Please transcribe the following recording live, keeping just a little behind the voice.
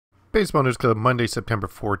Baseball News Club, Monday, September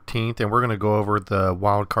 14th, and we're going to go over the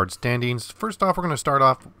wild card standings. First off, we're going to start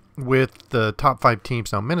off with the top 5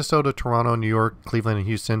 teams. Now, Minnesota, Toronto, New York, Cleveland, and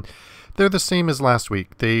Houston, they're the same as last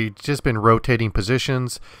week. They've just been rotating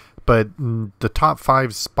positions, but the top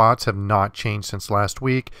 5 spots have not changed since last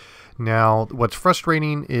week. Now, what's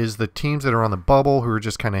frustrating is the teams that are on the bubble who are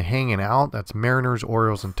just kind of hanging out. That's Mariners,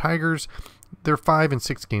 Orioles, and Tigers. They're 5 and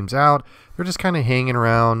 6 games out. They're just kind of hanging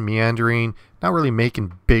around, meandering, not really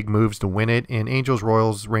making big moves to win it. And Angels,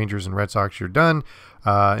 Royals, Rangers, and Red Sox, you're done.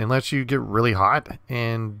 Unless you get really hot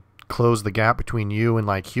and close the gap between you and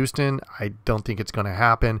like Houston, I don't think it's going to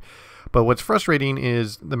happen. But what's frustrating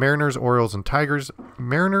is the Mariners, Orioles, and Tigers.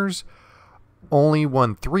 Mariners only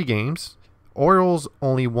won 3 games. Orioles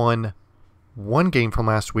only won 1 game from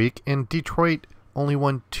last week. And Detroit only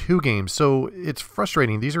won 2 games. So it's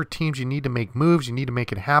frustrating. These are teams you need to make moves. You need to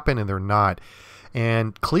make it happen, and they're not.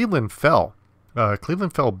 And Cleveland fell.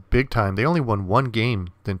 Cleveland fell big time. They only won 1 game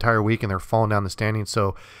the entire week, and they're falling down the standings.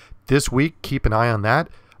 So this week, keep an eye on that.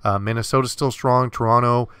 Minnesota's still strong.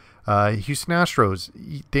 Toronto, Houston Astros,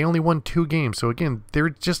 they only won 2 games. So again, they're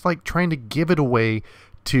just like trying to give it away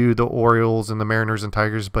to the Orioles and the Mariners and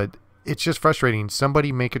Tigers, but it's just frustrating.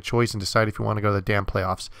 Somebody make a choice and decide if you want to go to the damn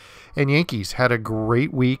playoffs. And Yankees had a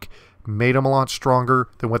great week, made them a lot stronger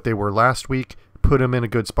than what they were last week, put them in a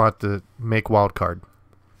good spot to make wild card.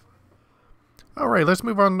 All right, let's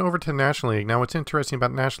move on over to the National League. Now, what's interesting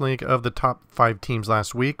about the National League, of the top 5 teams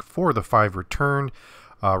last week, 4 of the 5 returned.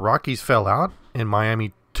 Rockies fell out, and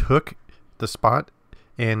Miami took the spot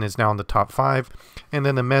and is now in the top 5. And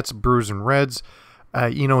then the Mets, Brewers, and Reds,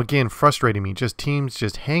 again, frustrating me. Just teams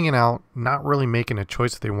just hanging out, not really making a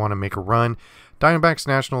choice if they want to make a run. Diamondbacks,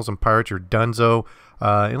 Nationals, and Pirates are donezo.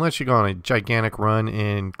 Unless you go on a gigantic run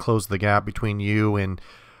and close the gap between you and,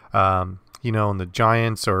 and the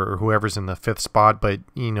Giants or whoever's in the 5th spot. But,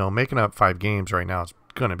 making up 5 games right now is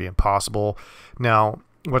going to be impossible. Now,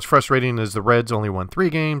 what's frustrating is the Reds only won 3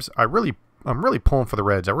 games. I'm really pulling for the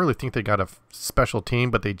Reds. I really think they got a special team,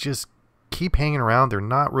 but they just keep hanging around. They're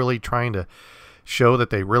not really trying to show that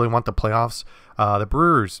they really want the playoffs. The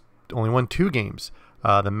Brewers only won 2 games.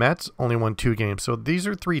 The Mets only won 2 games. So these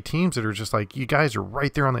are 3 teams that are just like, you guys are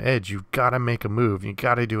right there on the edge. You've got to make a move. You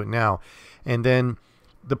got to do it now. And then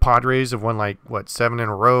the Padres have won 7 in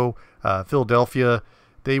a row. Philadelphia,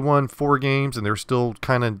 they won 4 games and they're still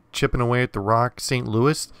kind of chipping away at the rock. St.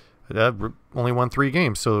 Louis only won 3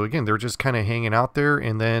 games. So again, they're just kind of hanging out there.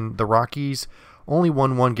 And then the Rockies only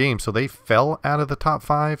won 1 game. So they fell out of the top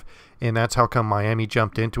 5. And that's how come Miami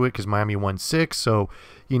jumped into it, because Miami won 6. So,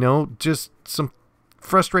 just some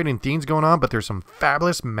frustrating things going on, but there's some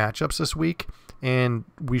fabulous matchups this week. And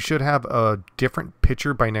we should have a different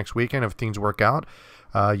picture by next weekend if things work out.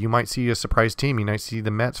 You might see a surprise team. You might see the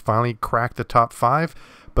Mets finally crack the top 5.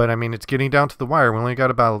 But, it's getting down to the wire. We only got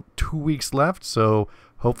about 2 weeks left. So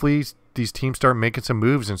hopefully these teams start making some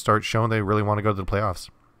moves and start showing they really want to go to the playoffs.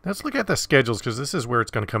 Let's look at the schedules, because this is where it's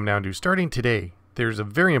going to come down to. Starting today, there's a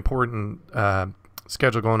very important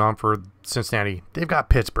schedule going on for Cincinnati. They've got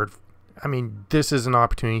Pittsburgh. This is an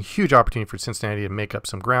opportunity, huge opportunity for Cincinnati to make up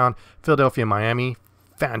some ground. Philadelphia, Miami,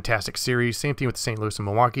 fantastic series. Same thing with St. Louis and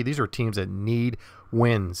Milwaukee. These are teams that need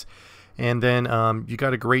wins. And then you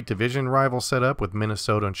got a great division rival set up with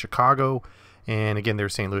Minnesota and Chicago. And again,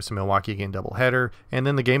 there's St. Louis and Milwaukee, again, doubleheader. And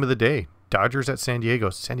then the game of the day, Dodgers at San Diego.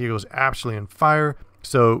 San Diego's absolutely on fire.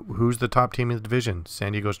 So who's the top team in the division?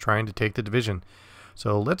 San Diego's trying to take the division.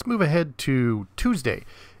 So let's move ahead to Tuesday.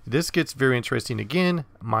 This gets very interesting again.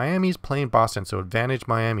 Miami's playing Boston, so advantage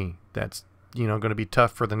Miami. That's going to be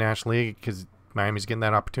tough for the National League because Miami's getting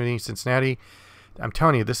that opportunity. Cincinnati, I'm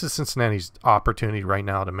telling you, this is Cincinnati's opportunity right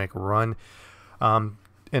now to make a run. And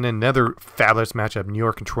another fabulous matchup, New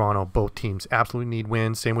York and Toronto. Both teams absolutely need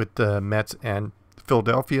wins. Same with the Mets and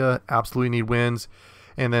Philadelphia, absolutely need wins.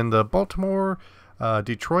 And then the Baltimore,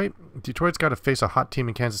 Detroit's got to face a hot team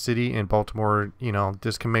in Kansas City, and Baltimore,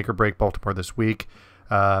 this can make or break Baltimore this week.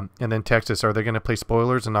 And then Texas, are they going to play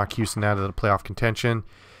spoilers and knock Houston out of the playoff contention?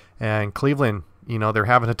 And Cleveland, they're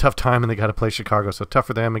having a tough time, and they got to play Chicago. So tough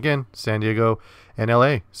for them again, San Diego and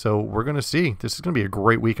LA. So we're going to see. This is going to be a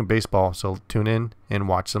great week in baseball. So tune in and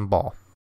watch some ball.